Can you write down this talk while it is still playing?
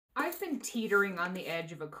been teetering on the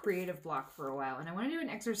edge of a creative block for a while, and I want to do an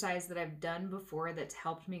exercise that I've done before that's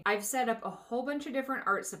helped me. I've set up a whole bunch of different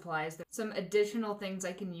art supplies, some additional things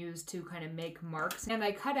I can use to kind of make marks, and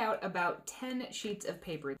I cut out about 10 sheets of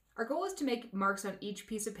paper. Our goal is to make marks on each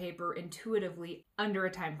piece of paper intuitively under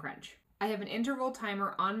a time crunch. I have an interval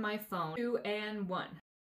timer on my phone, 2 and 1.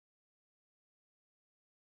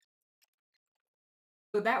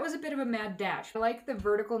 So that was a bit of a mad dash. I like the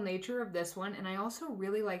vertical nature of this one, and I also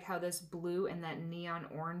really like how this blue and that neon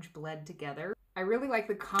orange bled together. I really like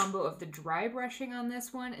the combo of the dry brushing on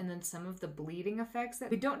this one and then some of the bleeding effects. That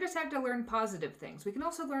we don't just have to learn positive things, we can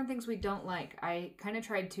also learn things we don't like. I kind of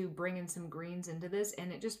tried to bring in some greens into this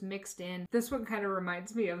and it just mixed in. This one kind of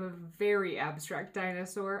reminds me of a very abstract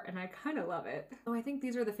dinosaur and I kind of love it. So I think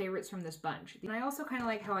these are the favorites from this bunch. And I also kind of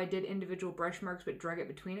like how I did individual brush marks but drug it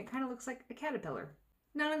between. It kind of looks like a caterpillar.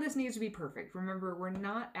 None of this needs to be perfect. Remember, we're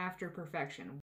not after perfection.